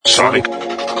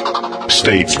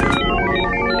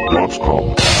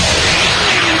SonicStatesman.com.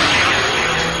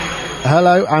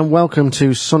 Hello and welcome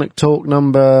to Sonic Talk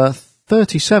number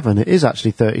 37. It is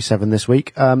actually 37 this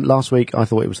week. Last week I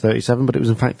thought it was 37, but it was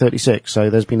in fact 36, so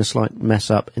there's been a slight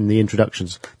mess up in the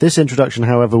introductions. This introduction,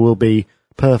 however, will be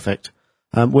perfect.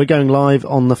 We're going live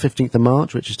on the 15th of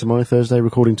March, which is tomorrow, Thursday,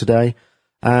 recording today,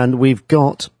 and we've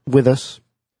got with us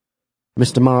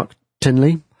Mr. Mark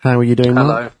Tinley. How are you doing,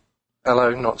 Mark?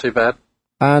 Hello, not too bad.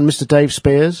 And Mr. Dave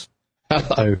Spears.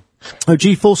 Hello. Oh,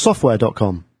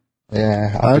 G4software.com.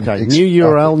 Yeah. Okay, new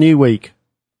URL, new week.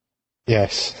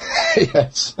 Yes.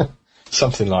 Yes.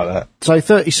 Something like that. So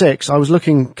 36, I was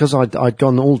looking, because I'd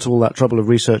gone to all that trouble of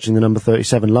researching the number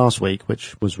 37 last week,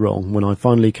 which was wrong. When I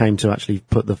finally came to actually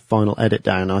put the final edit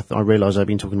down, I realised I'd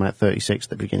been talking about 36 at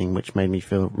the beginning, which made me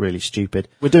feel really stupid.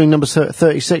 We're doing number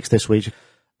 36 this week.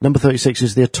 Number 36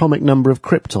 is the atomic number of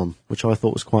Krypton, which I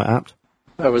thought was quite apt.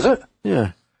 Oh, was it?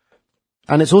 Yeah.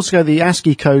 And it's also the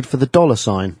ASCII code for the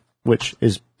 $sign, which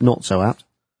is not so apt.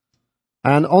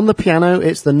 And on the piano,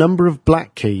 it's the number of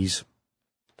black keys.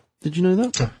 Did you know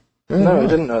that? No, I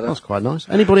didn't know that. That's quite nice.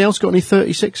 Anybody else got any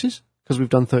 36s? Because we've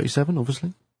done 37,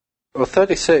 obviously. Well,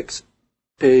 36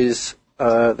 is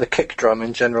the kick drum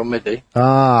in General MIDI.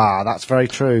 Ah, that's very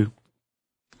true.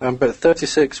 But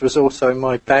 36 was also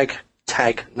my bag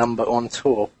tag number on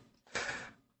tour.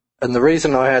 And the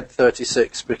reason I had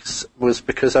 36 was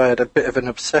because I had a bit of an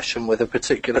obsession with a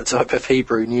particular type of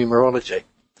Hebrew numerology.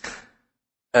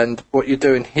 And what you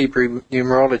do in Hebrew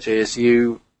numerology is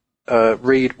you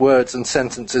read words and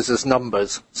sentences as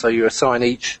numbers, so you assign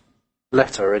each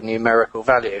letter a numerical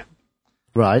value.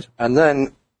 Right. And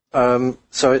then,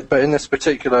 but in this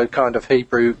particular kind of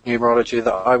Hebrew numerology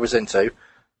that I was into,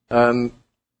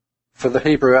 for the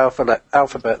Hebrew alphabet,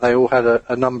 they all had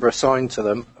a number assigned to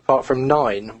them, apart from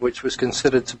 9, which was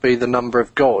considered to be the number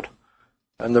of God.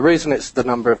 And the reason it's the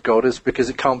number of God is because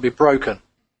it can't be broken.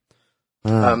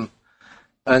 Ah.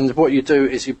 And what you do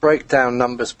is you break down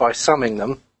numbers by summing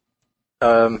them.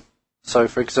 So,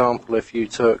 for example, if you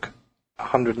took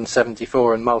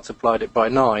 174 and multiplied it by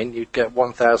 9, you'd get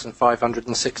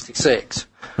 1,566.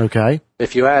 Okay.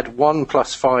 If you add 1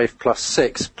 plus 5 plus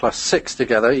 6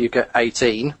 together, you get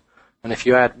 18. And if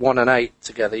you add 1 and 8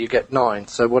 together, you get 9.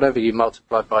 So whatever you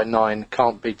multiply by 9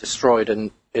 can't be destroyed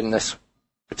in this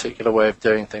particular way of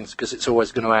doing things, because it's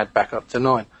always going to add back up to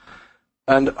 9.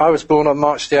 And I was born on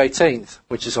March the 18th,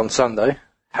 which is on Sunday.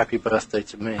 Happy birthday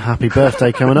to me. Happy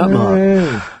birthday coming up,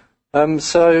 Mark.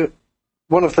 So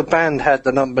one of the band had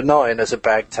the number 9 as a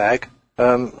bag tag.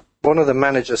 One of the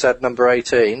managers had number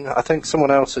 18. I think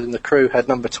someone else in the crew had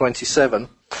number 27.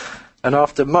 And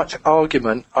after much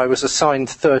argument, I was assigned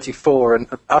 34 and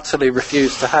utterly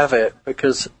refused to have it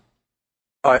because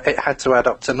it had to add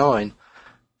up to 9.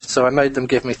 So I made them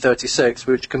give me 36,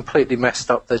 which completely messed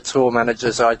up the tour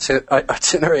manager's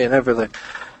itinerary and everything.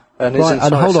 And his Right,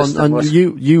 and hold on, and was...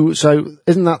 so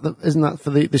isn't that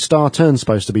for the star turn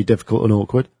supposed to be difficult and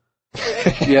awkward?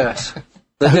 Yes.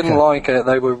 They didn't like it,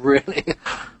 they were really...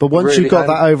 But once really you got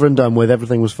that over and done with,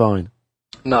 everything was fine?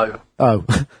 No. Oh.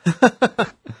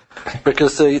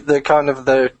 Because the kind of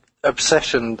the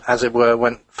obsession, as it were,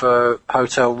 went for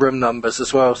hotel room numbers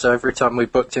as well. So every time we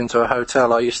booked into a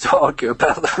hotel, I used to argue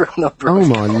about the room number. Oh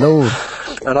my lord!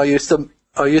 And I used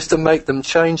to make them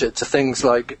change it to things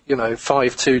like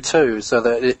 522, so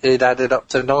that it added up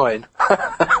to 9.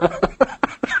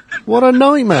 What a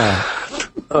nightmare!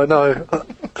 I know.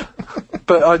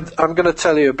 But I'm going to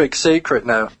tell you a big secret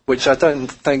now, which I don't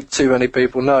think too many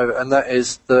people know, and that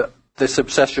is that this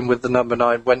obsession with the number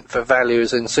 9 went for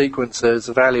values in sequences,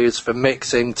 values for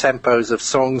mixing, tempos of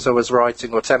songs I was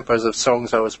writing or tempos of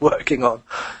songs I was working on.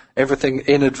 Everything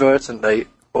inadvertently,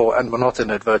 not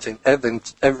inadvertent,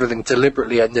 everything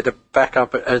deliberately ended up back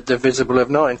up at a divisible of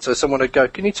 9. So someone would go,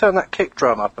 can you turn that kick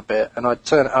drum up a bit? And I'd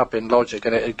turn it up in Logic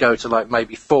and it'd go to like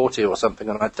maybe 40 or something,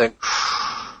 and I'd think,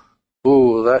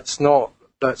 ooh, that's not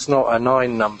a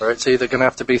 9 number. It's either going to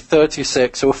have to be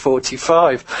 36 or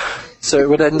 45. So it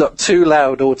would end up too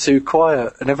loud or too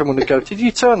quiet, and everyone would go, did you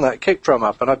turn that kick drum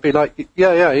up? And I'd be like,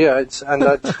 yeah. And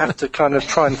I'd have to kind of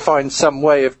try and find some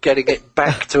way of getting it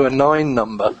back to a 9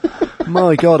 number.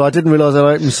 My God, I didn't realise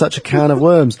I opened such a can of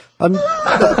worms. That's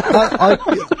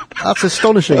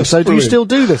astonishing. That's so do you brilliant. still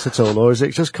do this at all, or is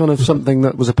it just kind of something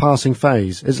that was a passing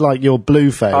phase? It's like your blue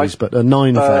phase, but a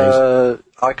 9 phase.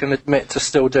 I can admit to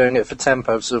still doing it for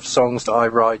tempos of songs that I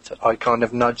write. I kind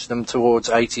of nudge them towards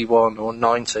 81 or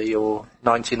 90 or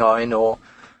 99 or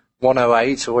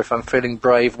 108, or if I'm feeling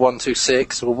brave,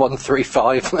 126 or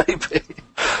 135 maybe.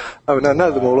 I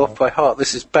know them all off by heart.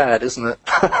 This is bad, isn't it?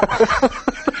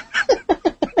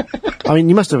 I mean,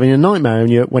 you must have been a nightmare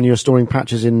when you were storing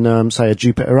patches in, say, a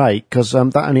Jupiter 8, because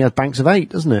that only has banks of 8,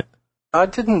 doesn't it? I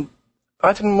didn't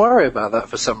worry about that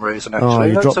for some reason, actually. Oh,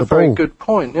 you That's dropped a the very ball. good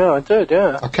point. Yeah, I did,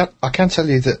 yeah. I can tell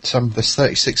you that there's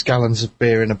 36 gallons of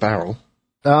beer in a barrel.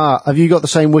 Have you got the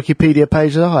same Wikipedia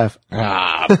page that I have?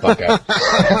 Ah,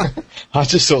 bugger. I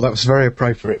just thought that was very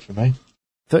appropriate for me.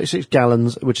 36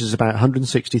 gallons, which is about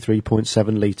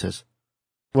 163.7 litres.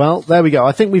 Well, there we go.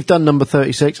 I think we've done number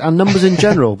 36 and numbers in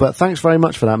general, but thanks very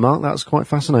much for that, Mark. That's quite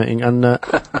fascinating. And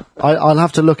I'll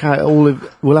have to look at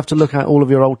we'll have to look at all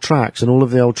of your old tracks and all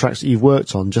of the old tracks that you've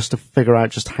worked on just to figure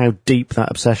out just how deep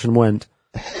that obsession went.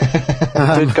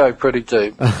 It did go pretty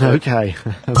deep. Okay.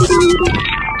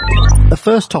 The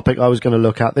first topic I was going to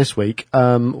look at this week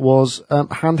was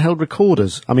handheld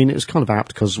recorders. I mean, it was kind of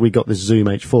apt because we got this Zoom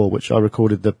H4, which I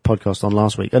recorded the podcast on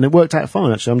last week, and it worked out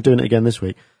fine, actually. I'm doing it again this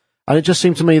week. And it just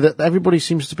seemed to me that everybody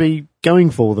seems to be going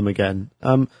for them again.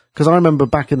 Because I remember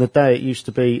back in the day, it used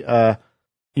to be,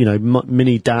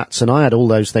 mini DATs, and I had all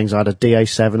those things. I had a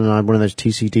DA7 and I had one of those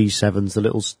TCD7s, the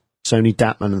little Sony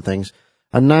DATman and things.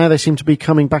 And now they seem to be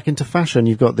coming back into fashion.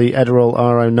 You've got the Edirol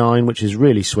R09, which is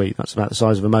really sweet. That's about the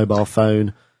size of a mobile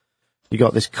phone. You've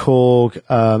got this Korg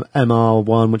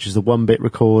MR1, which is the 1-bit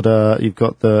recorder. You've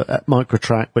got the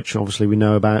Microtrack, which obviously we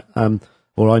know about,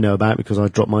 or I know about because I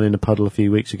dropped mine in a puddle a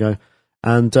few weeks ago.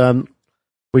 And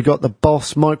we got the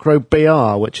Boss Micro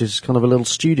BR, which is kind of a little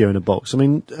studio in a box. I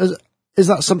mean, is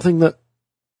that something that...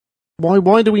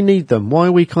 Why do we need them? Why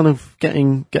are we kind of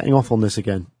getting off on this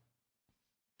again?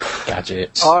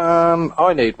 Gadgets.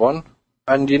 I need one,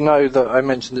 and you know that I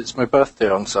mentioned it's my birthday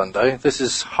on Sunday. This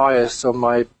is highest on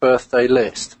my birthday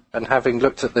list, and having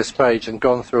looked at this page and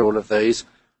gone through all of these,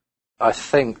 I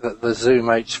think that the Zoom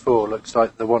H4 looks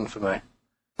like the one for me.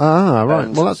 Ah, right.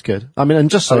 Well, that's good. I mean, and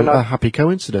just so I a happy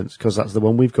coincidence, because that's the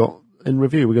one we've got in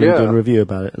review. We're going to be doing a review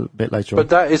about it a bit later on. But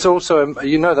that is also,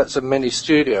 that's a mini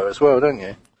studio as well, don't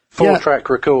you? 4-track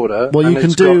recorder. Well, you can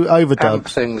do overdubs. Amp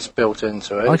things built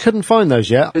into it. I couldn't find those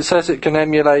yet. It says it can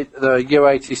emulate the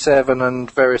U87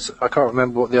 and various, I can't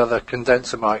remember what the other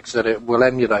condenser mics that it will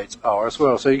emulate are as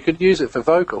well. So you could use it for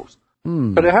vocals.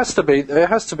 But it has to be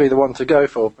the one to go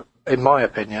for, in my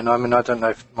opinion. I mean, I don't know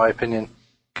if my opinion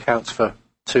counts for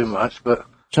too much, but...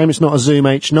 Shame it's not a Zoom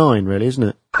H9, really, isn't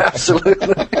it?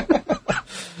 Absolutely.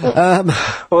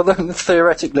 Well, then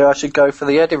theoretically I should go for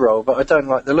the Edirol, but I don't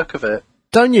like the look of it.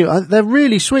 Don't you? They're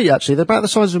really sweet, actually. They're about the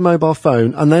size of a mobile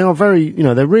phone, and they are very,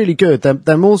 they're really good.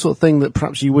 They're more sort of thing that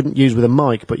perhaps you wouldn't use with a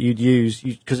mic, but you'd use,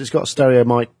 because it's got a stereo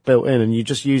mic built in, and you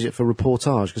just use it for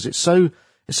reportage, because it's so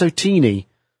teeny,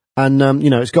 and,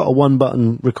 it's got a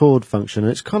one-button record function,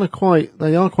 and it's kind of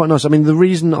they are quite nice. I mean, the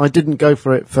reason I didn't go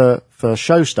for it for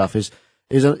show stuff is,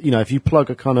 if you plug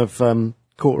a kind of,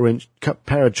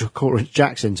 pair of quarter-inch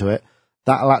jacks into it,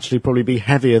 that'll actually probably be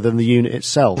heavier than the unit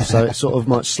itself, so it sort of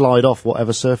might slide off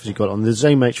whatever surface you've got on. The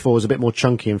Zoom H4 is a bit more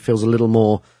chunky and feels a little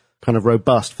more kind of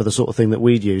robust for the sort of thing that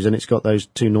we'd use, and it's got those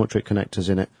 2 Neutrik connectors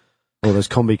in it, or those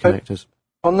combi connectors.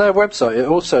 On their website, it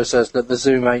also says that the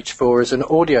Zoom H4 is an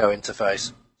audio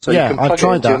interface, so you can plug it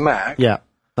into your Mac. Yeah,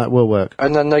 that will work.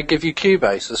 And then they give you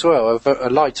Cubase as well, a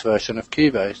light version of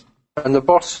Cubase. And the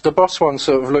Boss one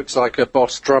sort of looks like a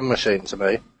Boss drum machine to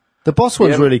me. The Boss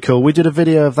one's really cool. We did a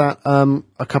video of that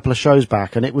a couple of shows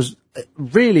back, and it was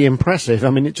really impressive.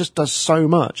 I mean, it just does so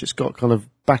much. It's got kind of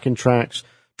backing tracks,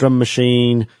 drum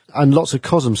machine, and lots of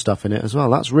Cosm stuff in it as well.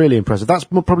 That's really impressive. That's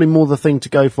probably more the thing to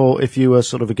go for if you were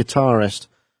sort of a guitarist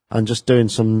and just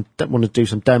want to do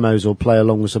some demos or play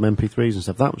along with some MP3s and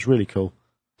stuff. That was really cool.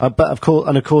 But of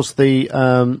course, there's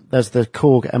the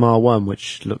Korg MR1,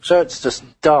 which looks... So it's just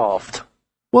daft.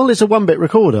 Well, it's a 1-bit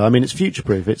recorder. I mean, it's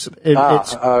future-proof. Okay.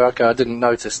 I didn't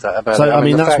notice that about it. I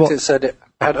mean, the that's fact it said it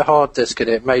had a hard disk in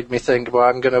it made me think, well,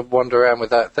 I'm going to wander around with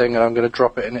that thing and I'm going to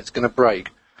drop it and it's going to break.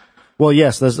 Well,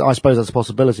 yes, I suppose that's a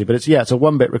possibility, but it's a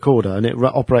 1-bit recorder and it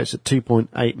operates at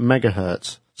 2.8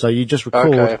 megahertz. So you just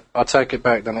record. Okay, I'll take it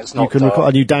back then. It's not. You can record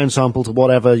and you downsample to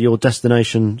whatever your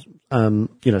destination. So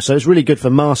it's really good for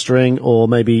mastering or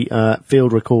maybe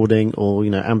field recording or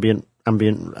ambient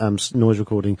noise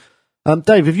recording.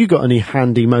 Dave, have you got any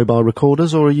handy mobile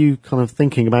recorders, or are you kind of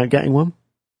thinking about getting one?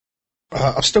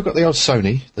 I've still got the old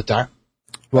Sony, the DAT.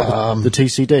 The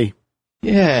TCD?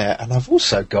 Yeah, and I've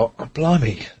also got,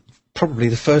 blimey, probably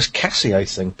the first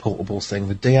Casio portable thing,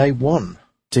 the DA1.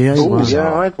 DA1? Oh,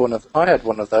 yeah, I had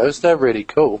one of those. They're really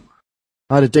cool.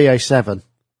 I had a DA7.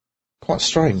 Quite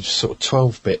strange, sort of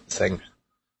 12-bit thing.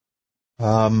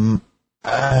 The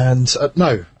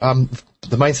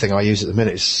main thing I use at the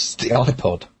minute is the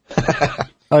iPod.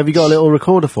 Have you got a little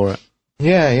recorder for it?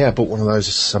 Yeah, I bought one of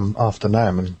those after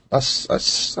NAMM, and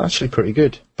that's actually pretty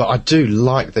good. But I do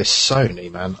like this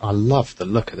Sony, man. I love the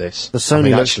look of this. The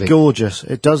Sony looks gorgeous.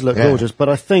 It does look gorgeous, but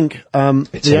I think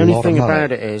the only thing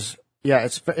about it is,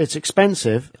 it's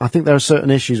expensive. I think there are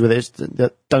certain issues with it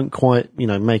that don't quite,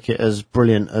 make it as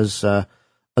brilliant as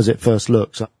it first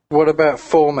looks. What about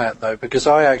format, though? Because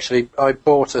I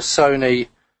bought a Sony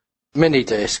mini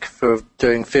disc for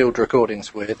doing field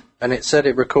recordings with, and it said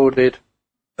it recorded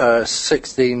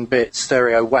 16-bit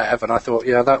stereo WAV, and I thought,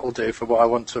 that will do for what I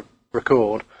want to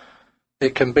record.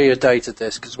 It can be a data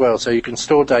disc as well, so you can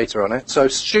store data on it. So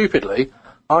stupidly,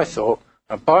 I thought,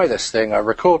 I buy this thing, I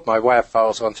record my WAV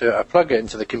files onto it, I plug it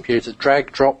into the computer,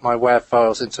 drop my WAV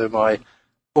files into my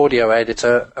audio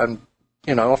editor, and,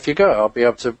 off you go. I'll be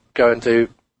able to go and do,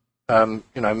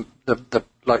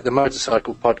 the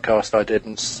motorcycle podcast I did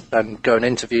and go and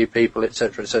interview people,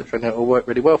 etc., and it will work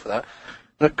really well for that.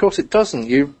 And of course it doesn't.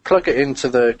 You plug it into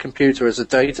the computer as a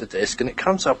data disk and it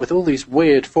comes up with all these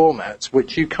weird formats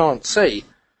which you can't see.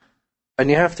 And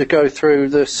you have to go through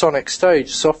the Sonic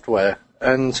Stage software,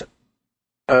 and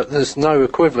there's no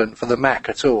equivalent for the Mac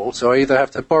at all. So I either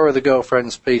have to borrow the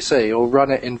girlfriend's PC or run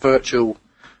it in virtual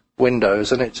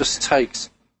Windows, and it just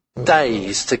takes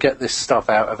days to get this stuff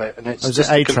out of it, and it's just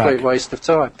a complete waste of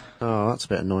time. Oh, that's a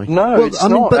bit annoying. No, it's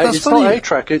not. But it's not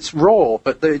A-Track, it's RAW,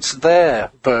 but it's their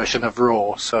version of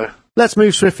RAW, so... Let's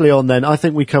move swiftly on then. I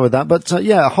think we covered that. But,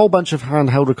 a whole bunch of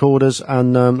handheld recorders,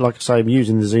 and like I say, I'm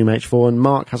using the Zoom H4, and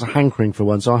Mark has a hankering for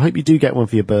one, so I hope you do get one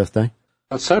for your birthday.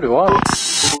 And so do I.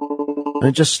 And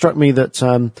it just struck me that...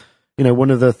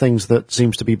 one of the things that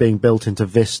seems to be being built into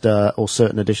Vista, or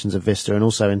certain editions of Vista, and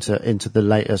also into the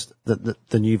latest,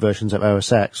 the new versions of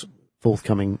OS X,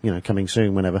 forthcoming, coming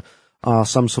soon, whenever, are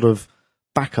some sort of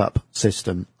backup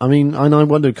system. I mean, and I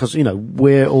wonder, because,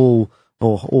 we're all,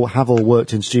 or have all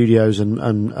worked in studios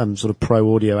and sort of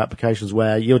pro audio applications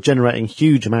where you're generating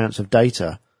huge amounts of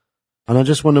data. And I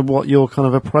just wondered what your kind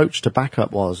of approach to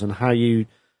backup was, and how you,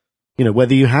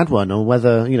 whether you had one, or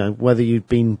whether you'd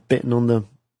been bitten on the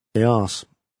arse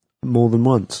more than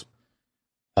once.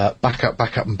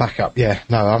 Backup. Yeah,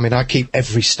 no, I mean, I keep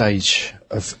every stage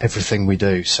of everything we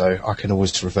do, so I can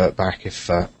always revert back if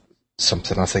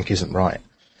something I think isn't right.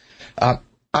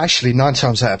 Actually, 9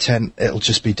 times out of 10, it'll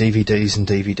just be DVDs and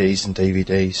DVDs and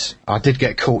DVDs. I did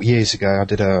get caught years ago. I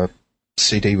did a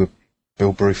CD with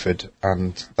Bill Bruford,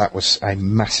 and that was a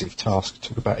massive task. It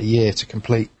took about a year to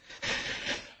complete.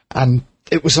 And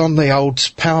it was on the old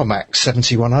PowerMac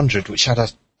 7100, which had a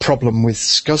problem with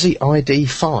SCSI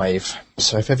ID5.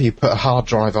 So if ever you put a hard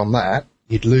drive on that,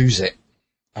 you'd lose it.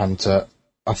 And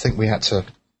I think we had to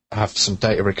have some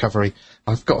data recovery.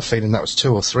 I've got a feeling that was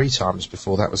 2 or 3 times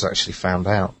before that was actually found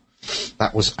out.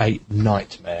 That was a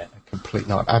nightmare, a complete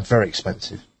nightmare, and very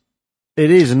expensive. It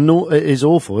is, and it is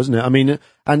awful, isn't it? I mean,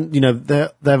 and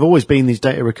there have always been these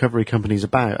data recovery companies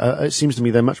about. It seems to me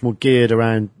they're much more geared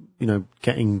around,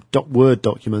 getting Word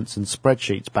documents and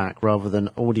spreadsheets back rather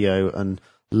than audio and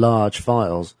large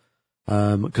files.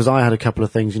 Because I had a couple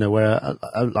of things, where,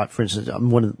 like for instance,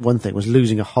 one thing was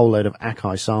losing a whole load of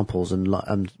Akai samples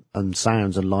and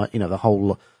sounds and the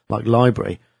whole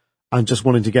library, and just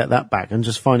wanting to get that back, and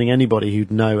just finding anybody who'd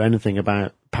know anything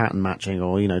about pattern matching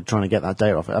or trying to get that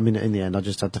data off it. I mean, in the end, I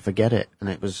just had to forget it, and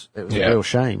it was a real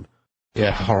shame.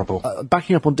 Yeah, horrible.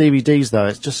 Backing up on DVDs though,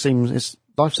 it just seems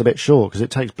life's a bit short because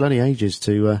it takes bloody ages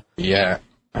to. Yeah.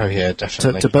 Oh yeah,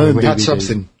 definitely. To burn we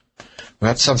DVDs. We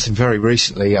had something very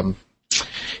recently.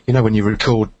 When you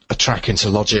record a track into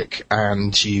Logic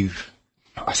and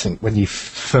I think when you've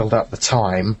filled up the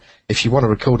time, if you want to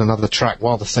record another track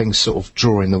while the thing's sort of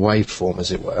drawing the waveform,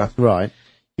 as it were, right?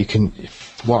 You can.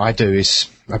 What I do is,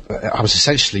 I was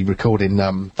essentially recording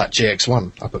that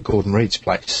GX1 up at Gordon Reed's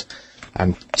place,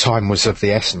 and time was of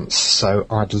the essence. So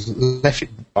I'd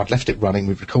left it running.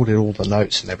 We'd recorded all the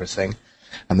notes and everything,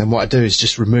 and then what I do is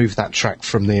just remove that track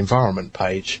from the environment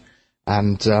page,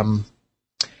 and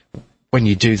when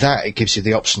you do that, it gives you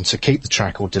the option to keep the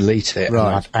track or delete it.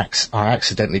 Right. And I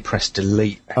accidentally pressed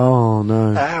delete. Oh,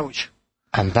 no. Ouch.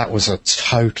 And that was a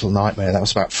total nightmare. That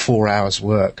was about 4 hours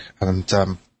work. And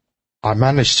I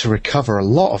managed to recover a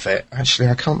lot of it. Actually,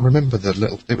 I can't remember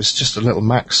it was just a little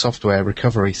Mac software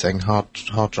recovery thing, hard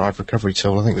drive recovery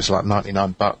tool. I think it was like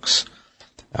 $99.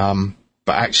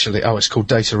 But actually, it's called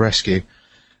Data Rescue.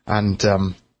 And,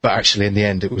 but actually, in the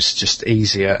end, it was just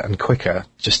easier and quicker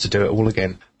just to do it all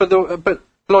again. But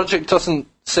Logic doesn't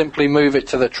simply move it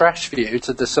to the trash view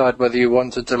to decide whether you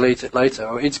want to delete it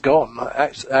later. It's gone,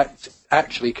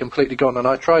 actually completely gone. And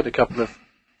I tried a couple of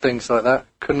things like that,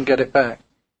 couldn't get it back.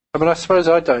 I mean, I suppose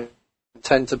I don't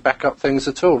tend to back up things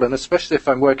at all, and especially if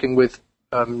I'm working with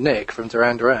Nick from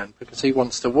Duran Duran, because he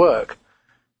wants to work.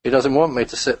 He doesn't want me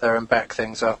to sit there and back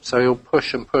things up, so he'll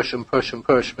push and push and push and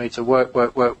push me to work.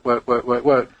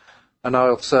 And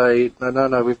I'll say,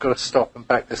 no, we've got to stop and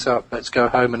back this up. Let's go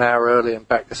home an hour early and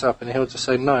back this up. And he'll just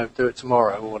say, no, do it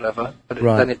tomorrow or whatever. But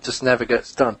then it just never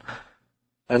gets done.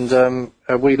 And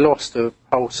we lost a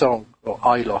whole song, or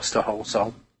I lost a whole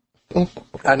song.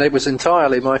 And it was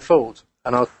entirely my fault.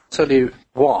 And I'll tell you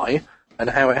why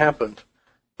and how it happened.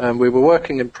 We were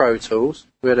working in Pro Tools.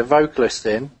 We had a vocalist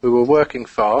in. We were working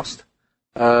fast.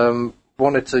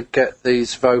 Wanted to get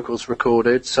these vocals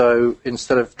recorded. So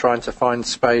instead of trying to find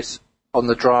space on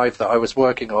the drive that I was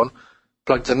working on,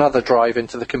 plugged another drive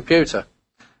into the computer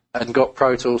and got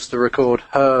Pro Tools to record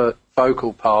her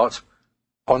vocal part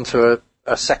onto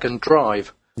a second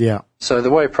drive. Yeah. So the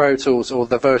way Pro Tools, or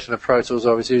the version of Pro Tools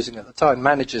I was using at the time,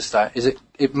 manages that is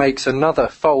it makes another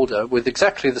folder with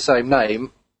exactly the same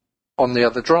name on the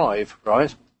other drive,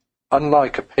 right?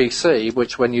 Unlike a PC,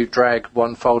 which when you drag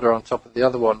one folder on top of the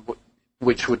other one,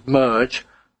 which would merge,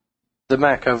 the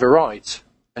Mac overwrites.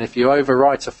 And if you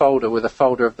overwrite a folder with a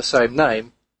folder of the same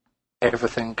name,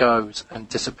 everything goes and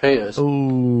disappears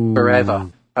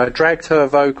forever. I dragged her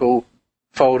vocal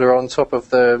folder on top of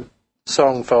the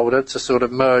song folder to sort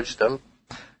of merge them,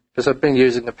 because I'd been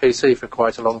using the PC for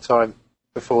quite a long time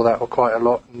before that, or quite a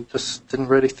lot, and just didn't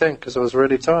really think because I was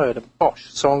really tired, and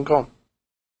bosh, song gone.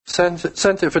 Sent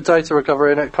it for data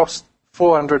recovery, and it cost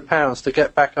 £400 to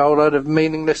get back a whole load of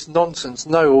meaningless nonsense.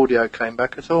 No audio came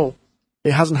back at all.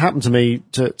 It hasn't happened to me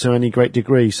to any great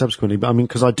degree subsequently, but I mean,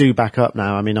 because I do back up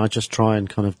now, I mean, I just try and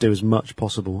kind of do as much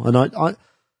possible. And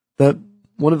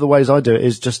one of the ways I do it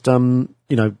is just,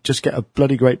 just get a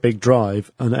bloody great big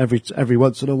drive, and every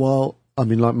once in a while, I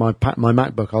mean, like my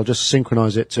MacBook, I'll just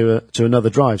synchronize it to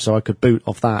another drive, so I could boot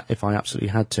off that if I absolutely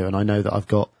had to. And I know that I've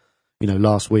got,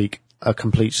 last week, a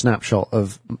complete snapshot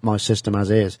of my system as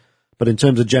is. But in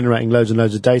terms of generating loads and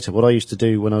loads of data, what I used to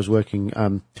do when I was working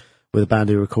with a band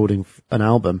who were recording an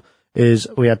album is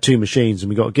we had two machines and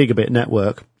we got a gigabit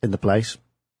network in the place.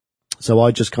 So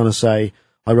I just kind of say,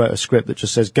 I wrote a script that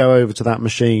just says, go over to that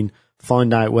machine,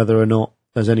 find out whether or not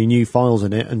there's any new files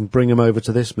in it, and bring them over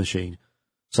to this machine.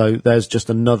 So there's just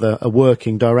a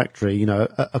working directory,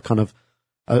 a kind of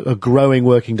a growing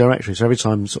working directory. So every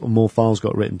time sort of more files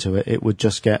got written to it, it would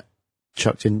just get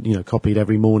chucked in, copied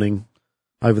every morning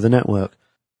over the network.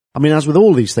 I mean, as with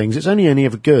all these things, it's only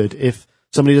ever good if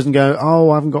somebody doesn't go,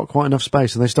 I haven't got quite enough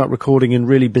space, and they start recording in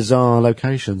really bizarre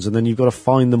locations, and then you've got to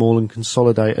find them all and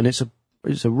consolidate, and it's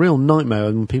a real nightmare,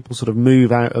 and people sort of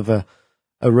move out of a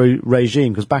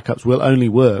regime, because backups will only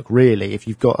work, really, if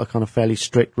you've got a kind of fairly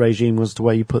strict regime as to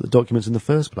where you put the documents in the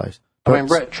first place. But I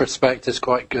mean, retrospect is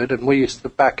quite good, and we used to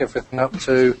back everything up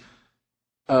to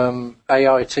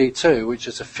AIT2, which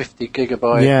is a 50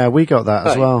 gigabyte. Yeah, we got that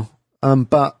as well.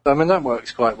 But I mean, that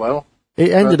works quite well.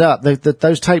 It ended up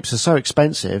those tapes are so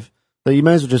expensive that you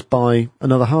may as well just buy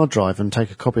another hard drive and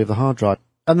take a copy of the hard drive.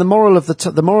 And the moral of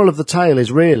the tale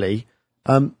is really,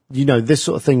 this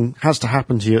sort of thing has to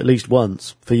happen to you at least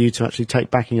once for you to actually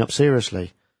take backing up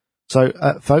seriously. So,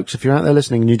 folks, if you're out there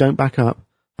listening and you don't back up,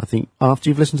 I think after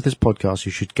you've listened to this podcast,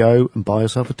 you should go and buy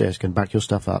yourself a disk and back your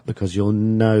stuff up, because you'll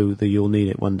know that you'll need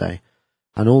it one day.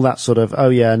 And all that sort of,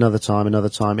 another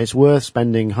time. It's worth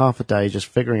spending half a day just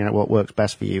figuring out what works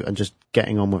best for you and just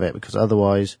getting on with it, because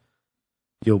otherwise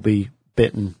you'll be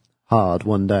bitten hard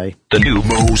one day. The new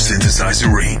Moog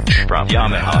synthesizer range from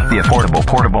Yamaha. The affordable,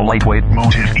 portable, lightweight,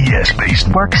 Motiv ES-based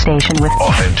workstation with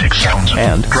authentic sounds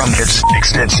and drum kits,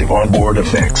 extensive onboard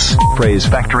effects, praise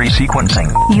factory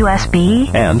sequencing,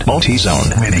 USB and multi-zone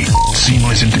MIDI,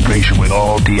 seamless integration with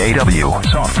all DAW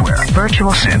software,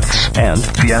 virtual synths, and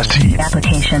VST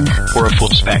applications. For a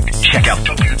full spec, check out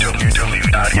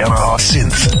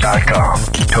www.YamahaSynth.com.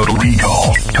 Total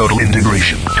recall, total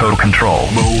integration, total control.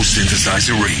 Moog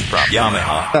synthesizer range from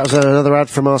Yamaha. That was another ad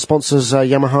from our sponsors,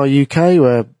 Yamaha UK.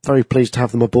 We're very pleased to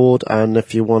have them aboard, and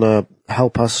if you want to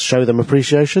help us show them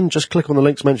appreciation, just click on the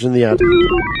links mentioned in the ad.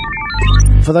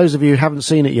 For those of you who haven't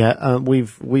seen it yet, we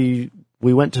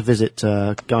went to visit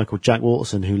a guy called Jack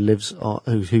Waterson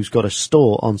who's got a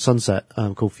store on Sunset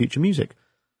called Future Music,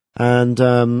 and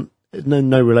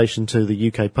no relation to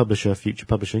the UK publisher Future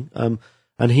Publishing. And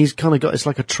he's kind of got, it's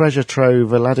like a treasure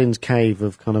trove, Aladdin's cave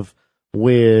of kind of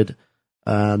weird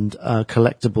and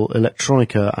collectible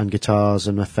electronica and guitars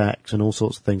and effects and all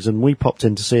sorts of things. And we popped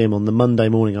in to see him on the Monday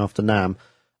morning after NAMM.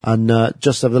 And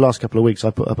just over the last couple of weeks,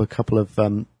 I put up a couple of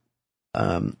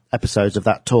episodes of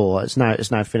that tour. It's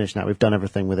now finished now. We've done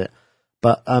everything with it.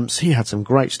 But so he had some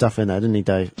great stuff in there, didn't he,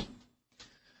 Dave?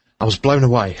 I was blown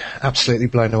away, absolutely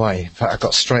blown away. In fact, I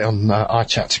got straight on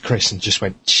iChat to Chris and just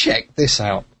went, check this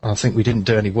out. I think we didn't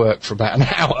do any work for about an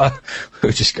hour. We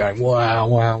were just going,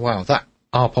 wow. That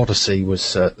ARP Odyssey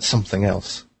was something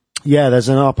else. Yeah, there's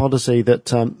an ARP Odyssey that,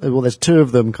 there's two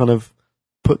of them kind of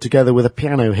put together with a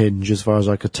piano hinge, as far as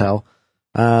I could tell,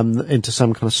 into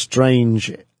some kind of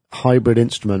strange hybrid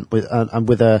instrument with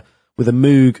a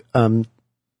Moog,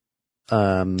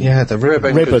 the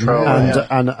ribbon control,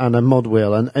 and a mod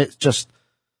wheel, and it's just,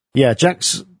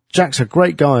 Jack's a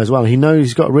great guy as well.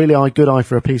 He's got a really good eye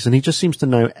for a piece, and he just seems to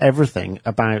know everything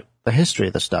about the history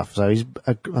of the stuff. So he's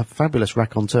a fabulous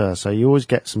raconteur. So you always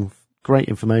get some great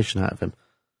information out of him.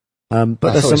 But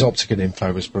I thought his Optigan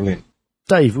info was brilliant.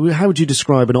 Dave, how would you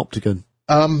describe an Optigan?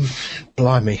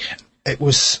 Blimey, it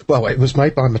was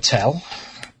made by Mattel.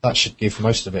 That should give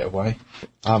most of it away.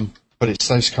 But it's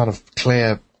those kind of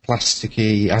clear,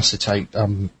 plasticky acetate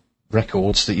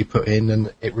records that you put in,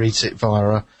 and it reads it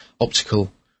via a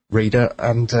optical reader,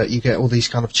 and you get all these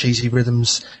kind of cheesy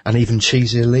rhythms and even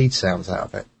cheesier lead sounds out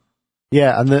of it.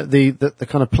 Yeah, and the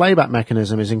kind of playback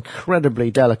mechanism is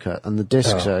incredibly delicate, and the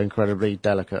discs are incredibly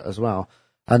delicate as well.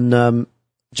 And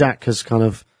Jack has kind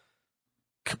of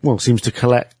seems to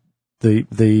collect the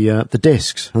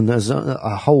discs, and there's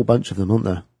a whole bunch of them, aren't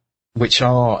there? Which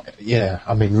are,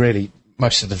 really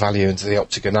most of the value into the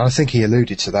Optigan. And I think he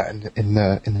alluded to that in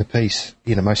the piece.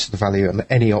 Most of the value in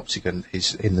any Optigan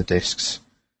is in the discs.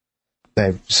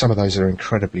 Some of those are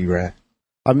incredibly rare.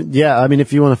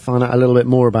 If you want to find out a little bit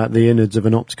more about the innards of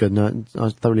an Optigan, I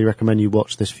thoroughly recommend you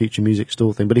watch this Future Music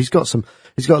Store thing. But he's got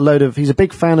he's a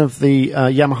big fan of the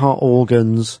Yamaha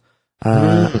organs,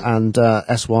 and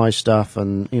SY stuff,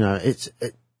 and,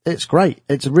 it's great.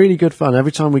 It's really good fun.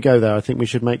 Every time we go there, I think we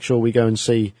should make sure we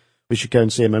should go and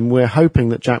see him. And we're hoping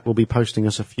that Jack will be posting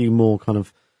us a few more kind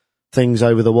of things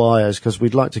over the wires, because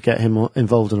we'd like to get him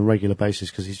involved on a regular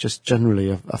basis, because he's just generally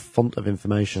a font of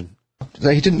information.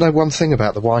 He didn't know one thing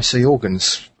about the YC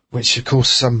organs, which of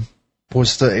course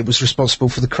was that it was responsible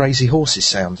for the Crazy Horses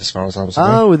sound, as far as I was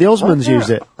aware. Oh, the Osmonds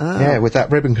use it. Oh. Yeah, with that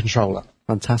ribbon controller.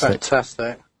 Fantastic.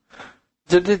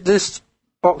 Did this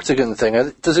Octagon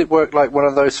thing, does it work like one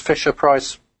of those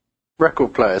Fisher-Price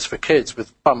record players for kids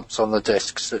with bumps on the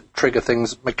discs that trigger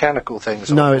mechanical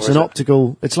things? No, it's an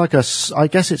optical. It's like I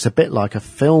guess it's a bit like a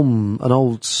film, an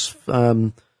old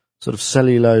sort of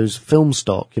cellulose film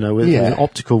stock, with an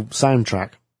optical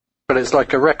soundtrack. But it's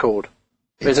like a record.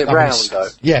 Is it round though?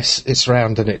 Yes, it's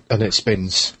round and it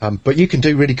spins. But you can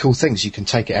do really cool things. You can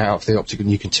take it out of the Optigan,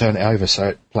 you can turn it over so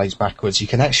it plays backwards. You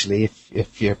can actually,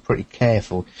 if you're pretty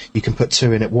careful, you can put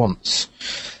two in at once.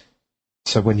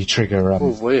 So when you trigger,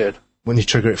 weird. When you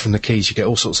trigger it from the keys, you get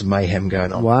all sorts of mayhem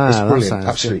going on. Wow, it's brilliant, that sounds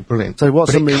absolutely good. Brilliant. So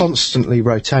it constantly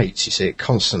rotates. You see, it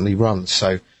constantly runs.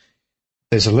 So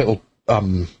there's a little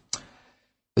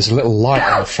light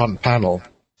on the front panel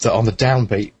that on the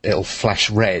downbeat it'll flash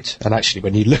red, and actually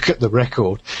when you look at the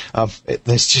record,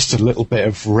 there's just a little bit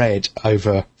of red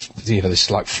over, there's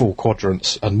like 4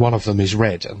 quadrants, and one of them is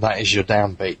red, and that is your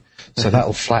downbeat. So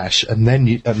that'll flash, and then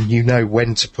you know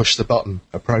when to push the button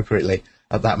appropriately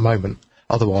at that moment.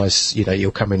 Otherwise, you'll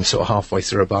come in sort of halfway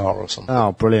through a bar or something.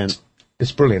 Oh, brilliant!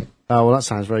 It's brilliant. Oh, well, that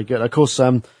sounds very good. Of course,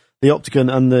 the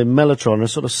Optigan and the Mellotron are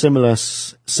sort of similar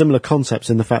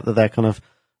concepts in the fact that they're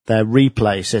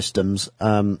replay systems.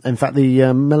 In fact, the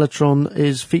Mellotron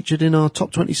is featured in our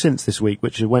Top 20 Synths this week,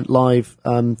 which went live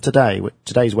today.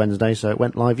 Today's Wednesday, so it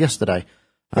went live yesterday.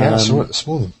 Yeah, I saw it this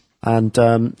morning.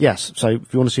 And yes, so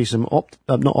if you want to see some not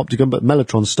Optigan but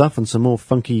Mellotron stuff and some more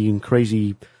funky and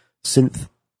crazy synth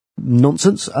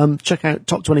nonsense, check out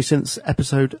Top 20 Synths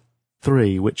episode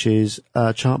 3, which is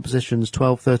chart positions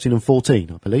 12, 13 and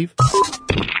 14, I believe.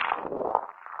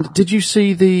 Did you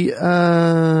see the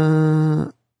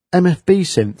MFB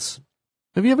synths?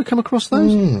 Have you ever come across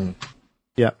those?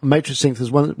 Yeah, Matrix Synth has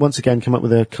once again come up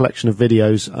with a collection of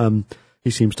videos. He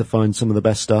seems to find some of the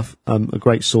best stuff, a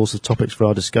great source of topics for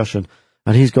our discussion.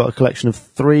 And he's got a collection of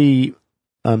 3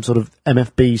 sort of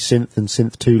MFB synth and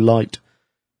Synth 2 Lite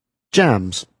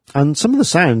jams. And some of the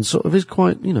sound sort of is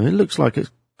quite, it looks like it's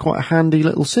quite a handy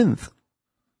little synth.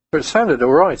 But it sounded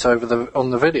all right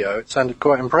on the video. It sounded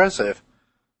quite impressive.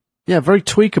 Yeah, very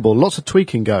tweakable. Lots of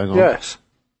tweaking going on. Yes.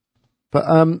 But,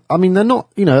 they're not,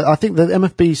 I think the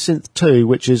MFB Synth 2,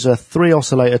 which is a 3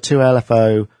 oscillator, 2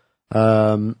 LFO,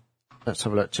 let's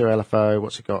have a look, 2 LFO,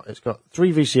 what's it got? It's got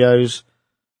 3 VCOs,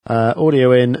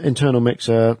 audio in, internal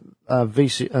mixer, a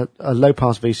low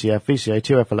pass VCF, VCA,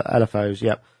 2 LFOs,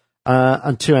 yep,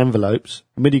 and 2 envelopes,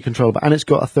 MIDI controller, and it's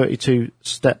got a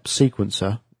 32-step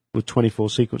sequencer with 24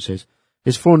 sequences.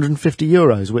 It's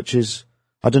 €450, which is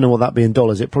I don't know what that'd be in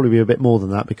dollars. It'd probably be a bit more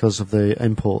than that because of the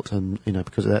import and,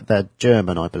 because they're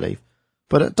German, I believe.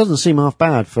 But it doesn't seem half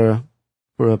bad for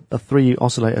a 3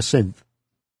 oscillator synth.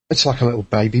 It's like a little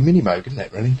baby Minimoog, isn't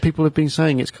it, really? People have been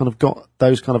saying it's kind of got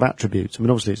those kind of attributes. I mean,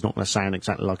 obviously it's not going to sound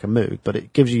exactly like a Moog, but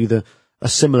it gives you a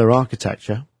similar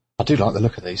architecture. I do like the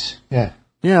look of these, yeah.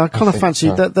 Yeah, I kind of fancy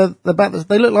so.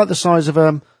 they look like the size of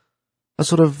a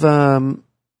sort of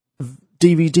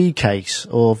DVD case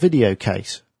or video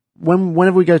case.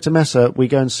 Whenever we go to Messe, we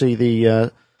go and see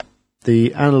the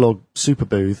analog super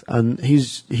booth, and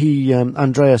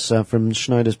Andreas from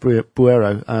Schneider's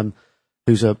Buero,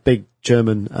 who's a big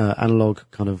German analog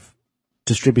kind of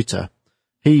distributor.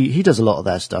 He does a lot of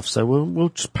their stuff, so we'll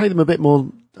just pay them a bit more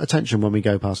attention when we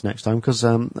go past next time, because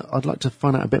I'd like to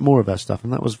find out a bit more of their stuff,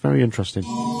 and that was very interesting.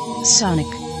 Sonic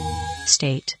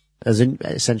State. As in,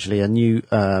 essentially a new,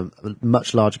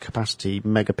 much larger capacity 8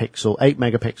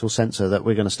 megapixel sensor that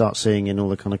we're going to start seeing in all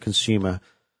the kind of consumer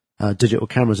digital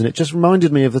cameras. And it just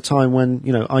reminded me of the time when,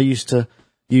 I used to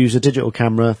use a digital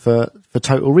camera for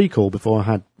Total Recall before I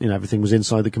had, everything was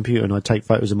inside the computer, and I'd take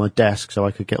photos of my desk so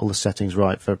I could get all the settings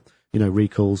right for,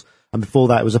 recalls. And before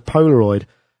that, it was a Polaroid.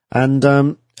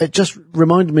 And it just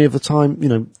reminded me of the time,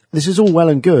 this is all well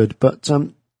and good, but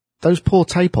those poor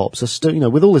tape ops are still,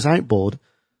 with all this outboard,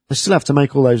 they still have to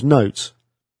make all those notes.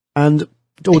 Or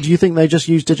do you think they just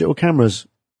use digital cameras?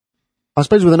 I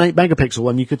suppose with an 8 megapixel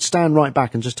one, you could stand right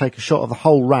back and just take a shot of the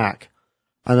whole rack,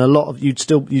 and you'd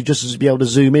just be able to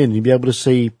zoom in. You'd be able to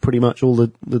see pretty much all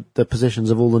the positions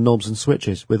of all the knobs and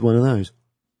switches with one of those.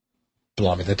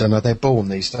 Blimey, they don't know they're born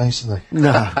these days, do they?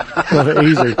 No, got it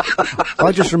easy.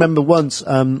 I just remember once,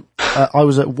 I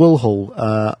was at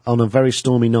Woolhall, on a very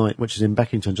stormy night, which is in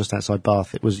Beckington, just outside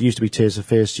Bath. It used to be Tears of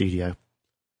Fear studio.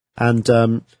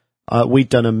 And, we'd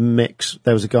done a mix.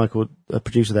 There was a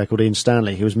producer there called Ian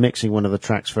Stanley, who was mixing one of the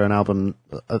tracks for an album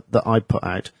that I put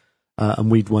out.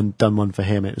 And we'd done one for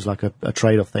him. It was like a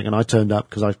trade-off thing. And I turned up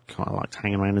because I kind of liked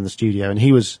hanging around in the studio, and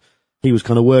he was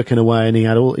kind of working away, and they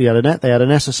had an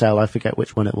SSL, I forget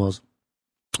which one it was,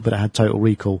 but it had Total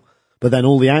Recall. But then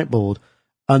all the outboard,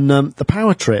 and the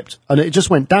power tripped, and it just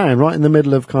went down right in the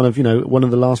middle of kind of, one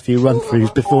of the last few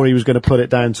run-throughs before he was going to put it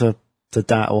down to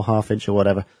DAT or half-inch or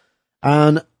whatever.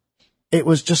 And it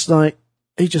was just like,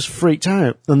 he just freaked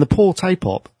out. And the poor tape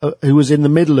op, who was in the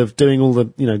middle of doing all the,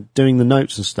 doing the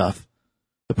notes and stuff,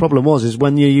 the problem is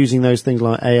when you're using those things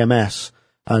like AMS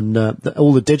and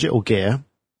all the digital gear,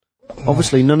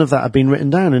 obviously none of that had been written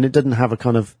down, and it didn't have a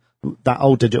kind of, that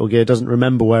old digital gear doesn't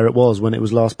remember where it was when it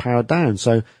was last powered down.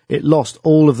 So it lost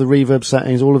all of the reverb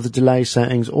settings, all of the delay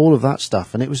settings, all of that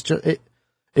stuff. And it was just,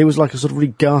 it was like a sort of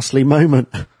really ghastly moment.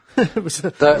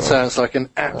 That sounds like an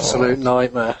absolute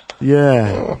nightmare.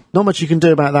 Yeah. Not much you can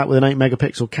do about that with an 8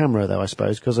 megapixel camera, though, I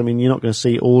suppose, because, you're not going to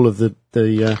see all of the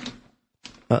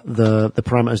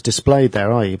parameters displayed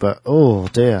there, are you? But, oh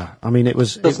dear.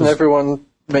 Doesn't everyone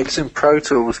mix in Pro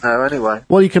Tools now anyway?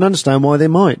 Well, you can understand why they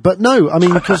might. But no,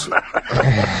 because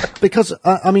when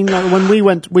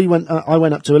I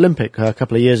went up to Olympic a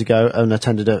couple of years ago and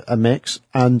attended a mix,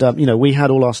 and, we had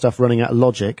all our stuff running out of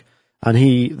Logic. And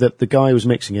the guy who was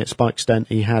mixing it, Spike Stent,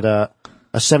 he had a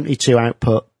 72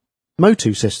 output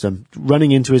Motu system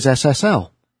running into his SSL.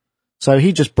 So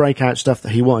he'd just break out stuff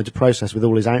that he wanted to process with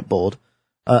all his outboard,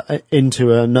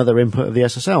 into another input of the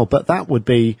SSL. But that would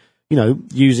be,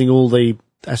 using all the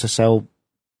SSL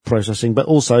processing, but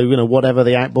also, whatever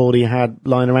the outboard he had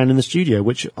lying around in the studio,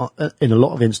 which in a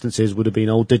lot of instances would have been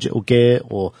old digital gear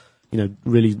or,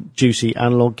 really juicy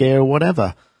analog gear or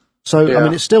whatever. So,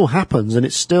 yeah. It still happens, and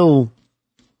it's still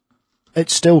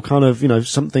kind of,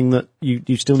 something that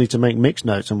you still need to make mix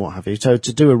notes and what have you. So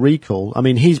to do a recall,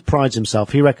 he prides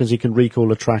himself. He reckons he can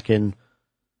recall a track in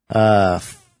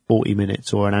 40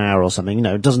 minutes or an hour or something.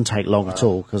 It doesn't take long at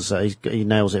all, because he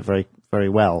nails it very, very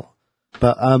well.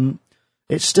 But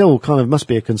it still kind of must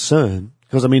be a concern,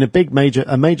 because, a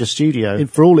major studio,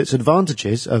 for all its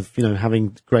advantages of,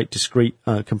 having great discrete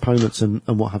components and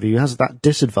what have you, has that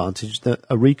disadvantage that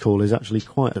a recall is actually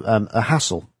quite a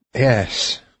hassle.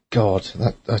 Yes. God,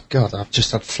 I've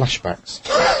just had flashbacks.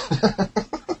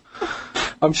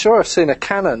 I'm sure I've seen a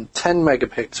Canon 10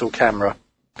 megapixel camera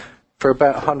for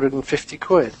about 150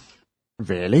 quid.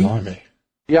 Really? Blimey.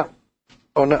 Yeah.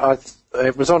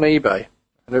 It was on eBay,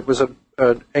 and it was an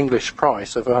English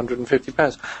price of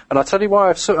 £150. And I'll tell you why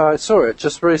I saw it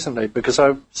just recently, because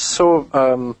I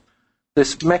saw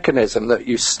this mechanism that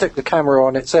you stick the camera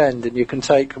on its end, and you can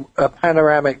take a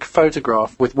panoramic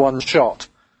photograph with one shot.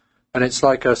 And it's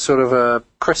like a sort of a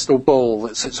crystal ball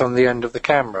that sits on the end of the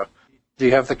camera.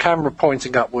 You have the camera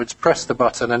pointing upwards, press the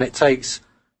button, and it takes,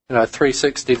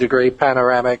 360-degree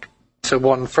panoramic into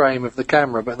one frame of the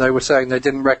camera, but they were saying they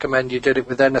didn't recommend you did it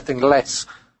with anything less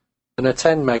than a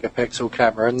 10 megapixel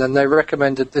camera, and then they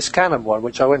recommended this Canon one,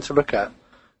 which I went to look at.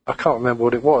 I can't remember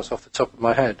what it was off the top of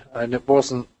my head, and it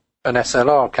wasn't an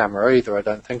SLR camera either, I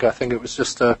don't think. I think it was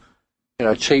just a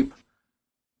cheap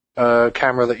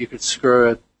camera that you could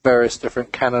screw various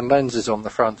different Canon lenses on the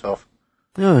front of.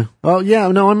 Yeah. Well, yeah,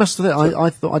 no, I must admit, I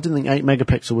didn't think 8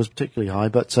 megapixel was particularly high,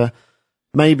 but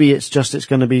maybe it's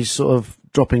going to be sort of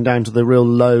dropping down to the real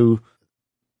low.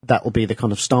 That will be the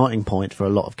kind of starting point for a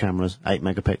lot of cameras, 8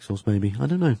 megapixels maybe. I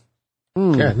don't know.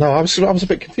 Yeah, no, I was a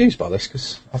bit confused by this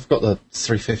because I've got the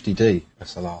 350D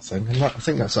SLR thing, and I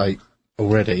think that's 8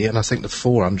 already, and I think the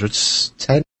 400's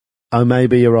 10. Oh,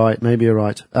 maybe you're right.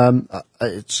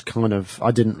 It's kind of,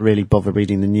 I didn't really bother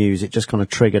reading the news. It just kind of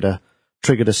triggered a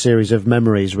series of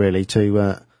memories, really,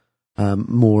 to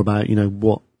more about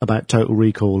what about Total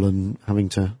Recall and having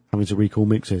to recall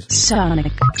mixes.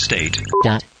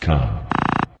 SonicState.com.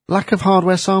 Lack of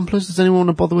hardware samplers. Does anyone want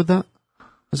to bother with that?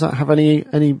 Does that have any?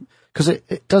 Because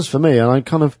it does for me, and I'm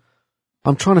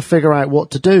trying to figure out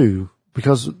what to do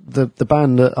because the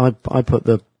band that I put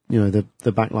the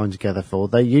backline together for,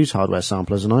 they use hardware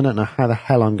samplers, and I don't know how the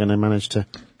hell I'm going to manage to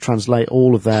translate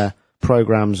all of their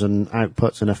programs and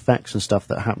outputs and effects and stuff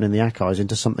that happen in the Akai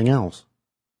into something else.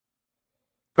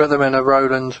 Put them in a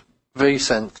Roland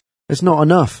V-Synth. It's not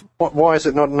enough. Why is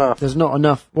it not enough? There's not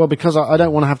enough. Well, because I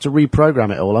don't want to have to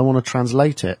reprogram it all. I want to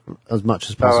translate it as much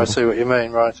as possible. Oh, I see what you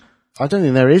mean, right. I don't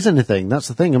think there is anything. That's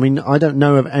the thing. I mean, I don't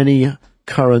know of any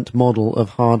current model of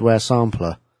hardware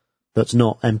sampler that's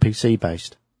not MPC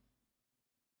based.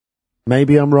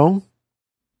 Maybe I'm wrong.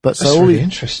 But that's really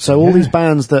interesting. So all these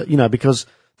bands that, because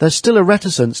there's still a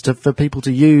reticence for people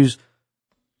to use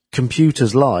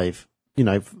computers live.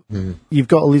 You've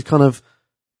got all these kind of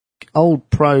old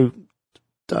pro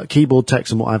keyboard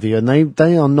techs and what have you, and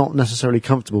they are not necessarily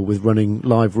comfortable with running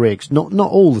live rigs. Not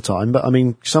all the time, but I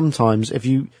mean, sometimes if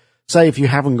you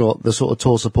haven't got the sort of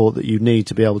tour support that you need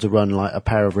to be able to run like a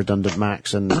pair of redundant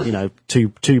Macs and,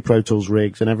 two Pro Tools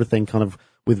rigs and everything kind of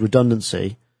with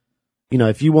redundancy,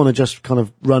 if you want to just kind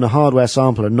of run a hardware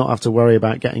sampler and not have to worry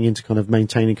about getting into kind of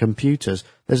maintaining computers,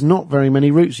 there's not very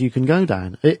many routes you can go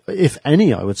down. If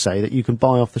any, I would say, that you can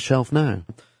buy off the shelf now.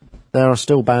 There are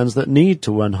still bands that need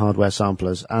to run hardware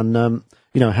samplers and,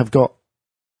 have got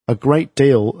a great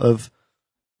deal of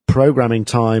programming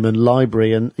time and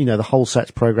library and, the whole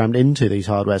set's programmed into these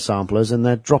hardware samplers and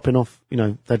they're dropping off,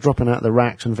 they're dropping out the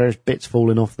racks and various bits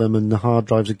falling off them and the hard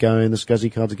drives are going, the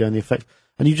SCSI cards are going, the effect,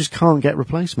 and you just can't get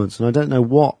replacements. And I don't know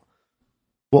what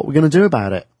we're going to do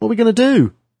about it. What are we going to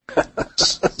do?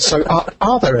 So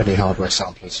are there any hardware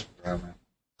samplers around there?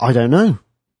 I don't know.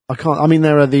 I can't. I mean,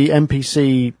 there are the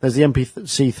MPC. There's the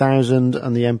MPC 1000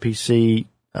 and the MPC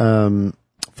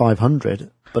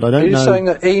 500, but I don't know. Are you saying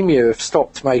that EMU have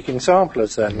stopped making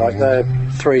samplers then, like their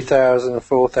 3000,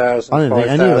 4000? I don't think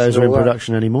 5000, any of those are in all that?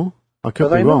 production anymore. I could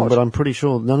be wrong, but I'm pretty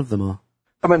sure none of them are.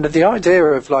 I mean, the idea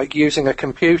of like using a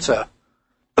computer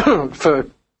for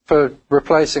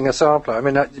replacing a sampler. I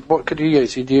mean, what could you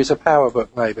use? You'd use a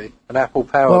PowerBook, maybe an Apple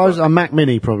PowerBook. Well, a Mac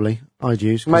Mini probably. I'd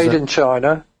use made in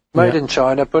China. In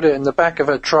China, put it in the back of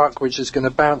a truck which is going to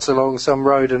bounce along some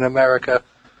road in America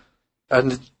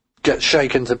and get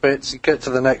shaken to bits. You get to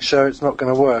the next show, it's not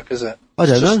going to work, is it? I don't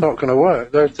know. It's just not going to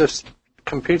work. They're just,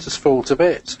 computers fall to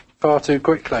bits far too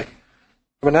quickly.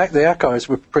 I mean, the Akais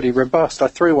were pretty robust. I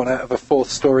threw one out of a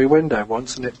 4th-story window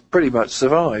once and it pretty much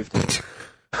survived.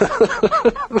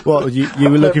 Well, you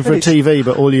were looking for a TV,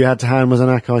 but all you had to hand was an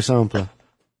Akai sampler.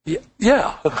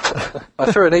 Yeah.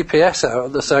 I threw an EPS out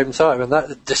at the same time, and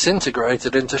that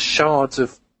disintegrated into shards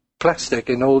of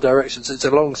plastic in all directions. It's a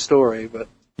long story, but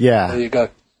there you go.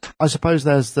 I suppose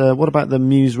there's what about the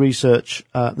Muse Research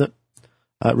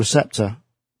Receptor,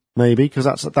 maybe, because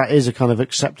that is a kind of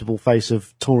acceptable face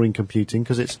of touring computing,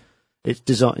 because it's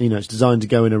designed to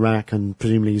go in a rack and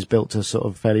presumably is built to sort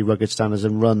of fairly rugged standards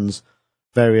and runs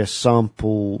various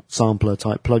sampler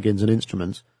type plugins and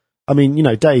instruments. I mean,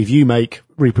 Dave, you make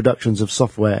reproductions of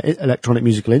software, electronic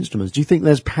musical instruments. Do you think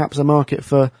there's perhaps a market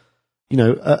for,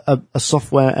 a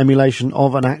software emulation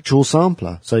of an actual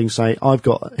sampler? So you can say,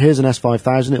 here's an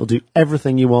S5000, it'll do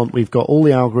everything you want. We've got all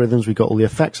the algorithms, we've got all the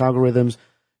effects algorithms.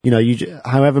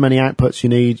 However many outputs you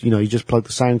need, you just plug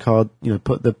the sound card,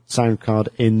 put the sound card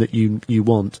in that you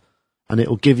want, and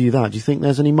it'll give you that. Do you think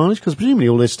there's any mileage? Because presumably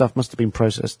all this stuff must have been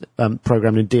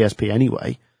programmed in DSP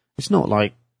anyway. It's not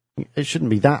like, it shouldn't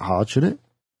be that hard, should it?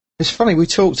 It's funny, we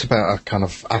talked about a kind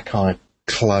of Akai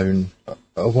clone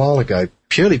a while ago,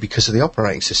 purely because of the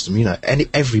operating system.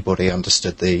 Everybody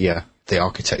understood the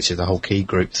architecture, the whole key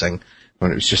group thing,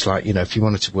 when it was just like, if you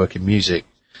wanted to work in music,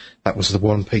 that was the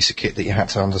one piece of kit that you had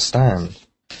to understand.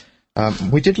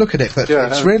 We did look at it, but Yeah,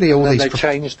 it's really all and these... then they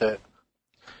changed it.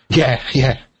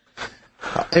 Yeah.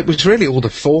 It was really all the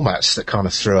formats that kind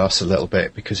of threw us a little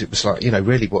bit, because it was like,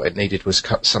 really what it needed was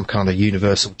some kind of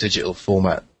universal digital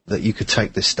format that you could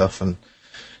take this stuff and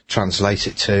translate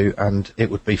it to, and it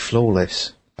would be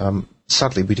flawless.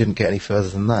 Sadly, we didn't get any further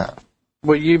than that.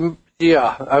 Well,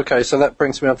 okay, so that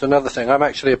brings me on to another thing. I'm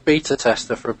actually a beta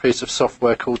tester for a piece of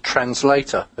software called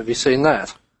Translator. Have you seen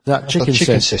that? That Chicken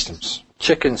Systems.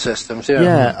 Chicken Systems, yeah.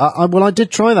 Yeah, well, I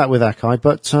did try that with Akai,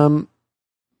 but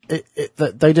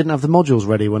they didn't have the modules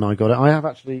ready when I got it. I have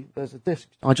actually, there's a disk.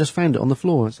 I just found it on the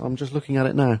floor. I'm just looking at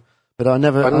it now. But I'm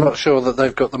not sure that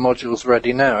they've got the modules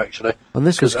ready now, actually. And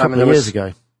this was a couple of years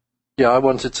ago. Yeah, I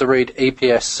wanted to read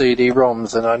EPS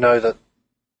CD-ROMs, and I know that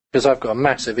because I've got a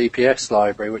massive EPS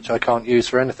library, which I can't use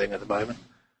for anything at the moment.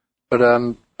 But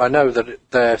I know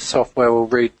that their software will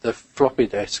read the floppy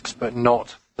disks, but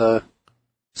not the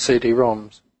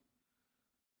CD-ROMs.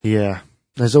 Yeah,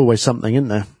 there's always something in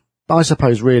there. I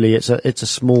suppose really it's a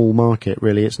small market.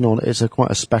 Really, it's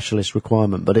quite a specialist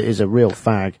requirement, but it is a real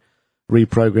fag.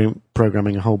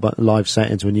 Programming a whole live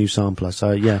set into a new sampler.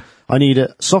 So yeah, I need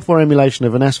a software emulation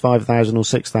of an S5000 or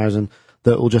 6000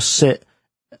 that will just sit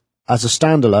as a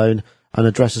standalone and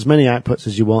address as many outputs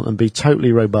as you want and be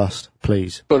totally robust,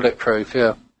 please. Bulletproof,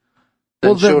 yeah.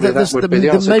 Then surely that would be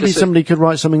the answer. Maybe somebody could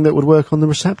write something that would work on the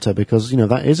receptor, because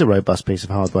that is a robust piece of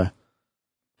hardware,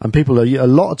 and a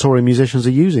lot of touring musicians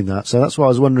are using that. So that's why I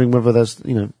was wondering whether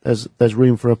there's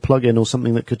room for a plug-in or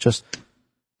something that could just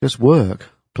work,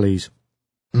 please.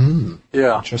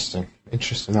 Yeah.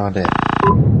 Interesting idea.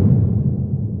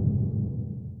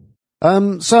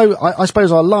 So I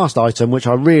suppose our last item, which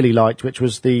I really liked, which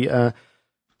was the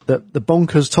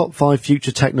Bonkers Top 5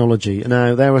 Future Technology.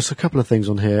 Now, there was a couple of things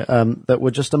on here that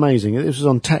were just amazing. This was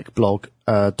on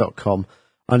techblog.com,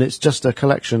 and it's just a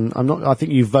collection. I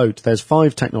think you vote. There's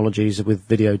 5 technologies with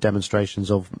video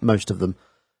demonstrations of most of them,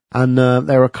 and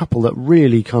there are a couple that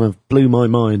really kind of blew my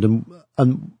mind.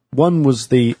 And one was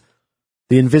the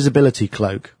invisibility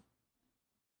cloak.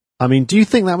 I mean, do you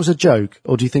think that was a joke,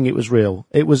 or do you think it was real?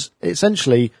 It was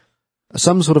essentially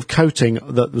some sort of coating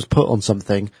that was put on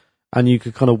something, and you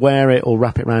could kind of wear it or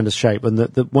wrap it around a shape. And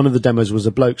one of the demos was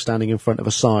a bloke standing in front of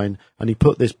a sign, and he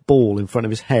put this ball in front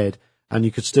of his head, and you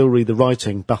could still read the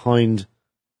writing behind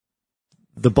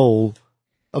the ball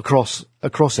across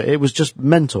it. It was just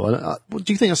mental.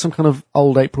 Do you think that's some kind of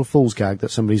old April Fool's gag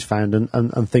that somebody's found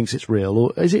and thinks it's real,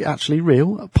 or is it actually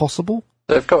real? Possible?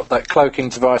 They've got that cloaking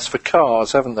device for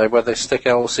cars, haven't they, where they stick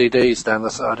LCDs down the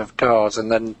side of cars and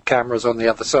then cameras on the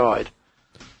other side.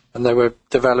 And they were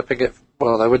developing it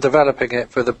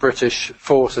for the British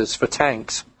forces for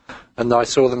tanks. And I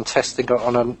saw them testing it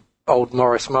on an old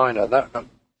Morris Minor. That looked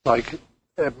like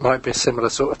it might be a similar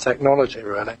sort of technology,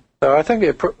 really. So I think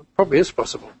it probably is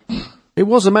possible. It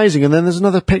was amazing. And then there's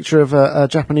another picture of a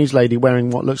Japanese lady wearing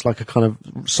what looks like a kind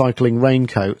of cycling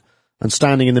raincoat and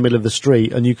standing in the middle of the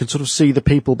street, and you can sort of see the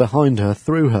people behind her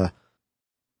through her.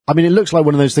 I mean, it looks like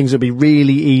one of those things that would be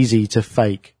really easy to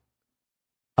fake.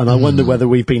 And I wonder whether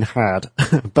we've been had.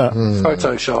 But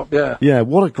Photoshop, yeah. Yeah,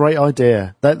 what a great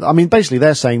idea. Basically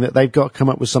they're saying that they've got to come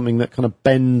up with something that kind of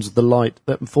bends the light,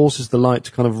 that forces the light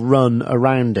to kind of run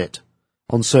around it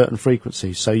on certain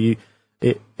frequencies. So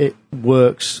it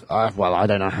works. Well, I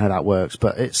don't know how that works,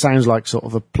 but it sounds like sort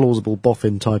of a plausible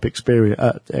boffin type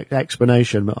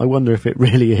explanation. But I wonder if it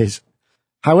really is.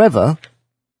 However,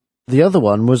 the other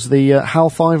one was the HAL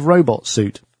 5 robot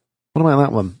suit. What about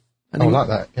that one? I like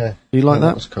that. Yeah. You like that?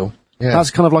 That was cool. Yeah.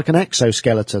 That's kind of like an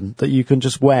exoskeleton that you can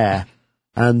just wear,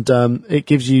 and it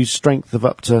gives you strength of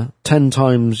up to 10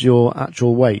 times your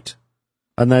actual weight.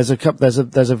 And there's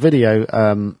a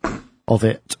video of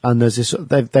it, and there's this.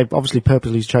 They've obviously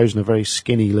purposely chosen a very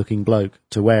skinny looking bloke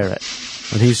to wear it,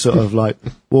 and he's sort of like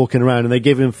walking around, and they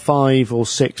give him 5 or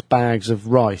 6 bags of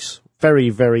rice, very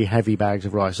very heavy bags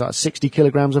of rice, like 60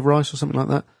 kilograms of rice or something like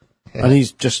that. Yeah. And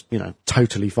he's just,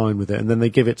 totally fine with it. And then they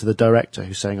give it to the director,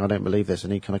 who's saying, "I don't believe this,"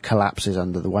 and he kind of collapses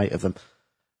under the weight of them.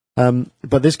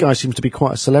 But this guy seems to be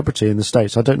quite a celebrity in the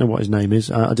States. I don't know what his name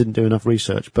is. I didn't do enough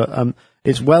research, but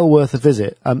it's well worth a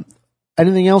visit.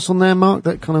 Anything else on there, Mark,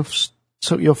 that kind of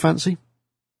took your fancy?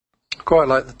 Quite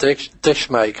like the dish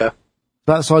maker.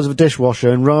 About the size of a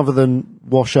dishwasher, and rather than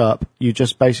wash up, you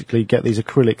just basically get these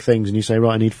acrylic things, and you say,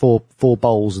 right, I need four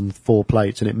bowls and 4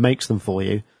 plates, and it makes them for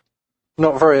you.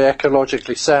 Not very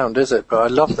ecologically sound, is it? But I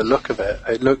love the look of it.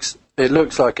 It looks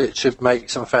like it should make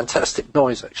some fantastic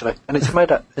noise, actually. And it's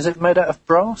is it made out of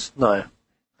brass? No.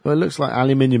 Well, it looks like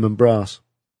aluminium and brass.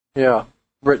 Yeah.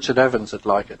 Richard Evans would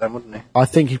like it then, wouldn't he? I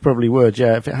think he probably would,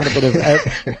 yeah. If it had a bit of...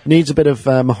 needs a bit of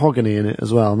mahogany in it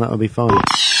as well, and that would be fine.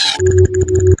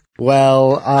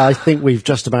 Well, I think we've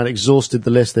just about exhausted the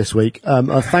list this week.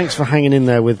 Thanks for hanging in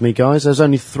there with me, guys. There's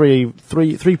only three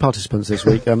participants this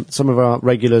week. Some of our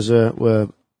regulars were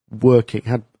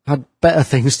working, had better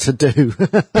things to do.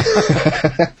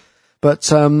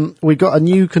 But we've got a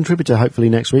new contributor hopefully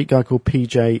next week, a guy called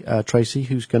PJ Tracy,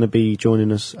 who's going to be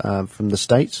joining us from the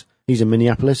States. He's in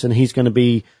Minneapolis, and he's going to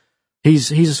be...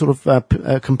 He's a sort of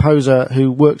a composer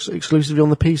who works exclusively on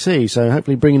the PC, so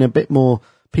hopefully bringing a bit more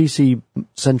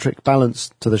PC-centric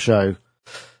balance to the show.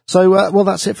 So, well,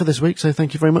 that's it for this week. So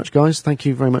thank you very much, guys. Thank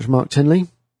you very much, Mark Tinley.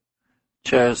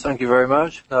 Cheers. Thank you very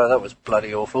much. No, that was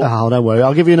bloody awful. Oh, don't worry.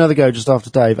 I'll give you another go just after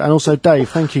Dave. And also, Dave,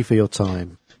 thank you for your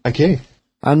time. Thank you.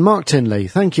 And Mark Tinley,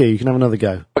 thank you. You can have another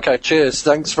go. Okay, cheers.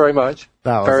 Thanks very much.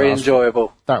 Very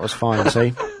enjoyable. That was fine,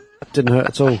 see? Didn't hurt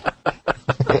at all.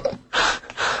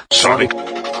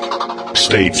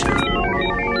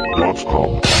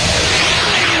 SonicState.com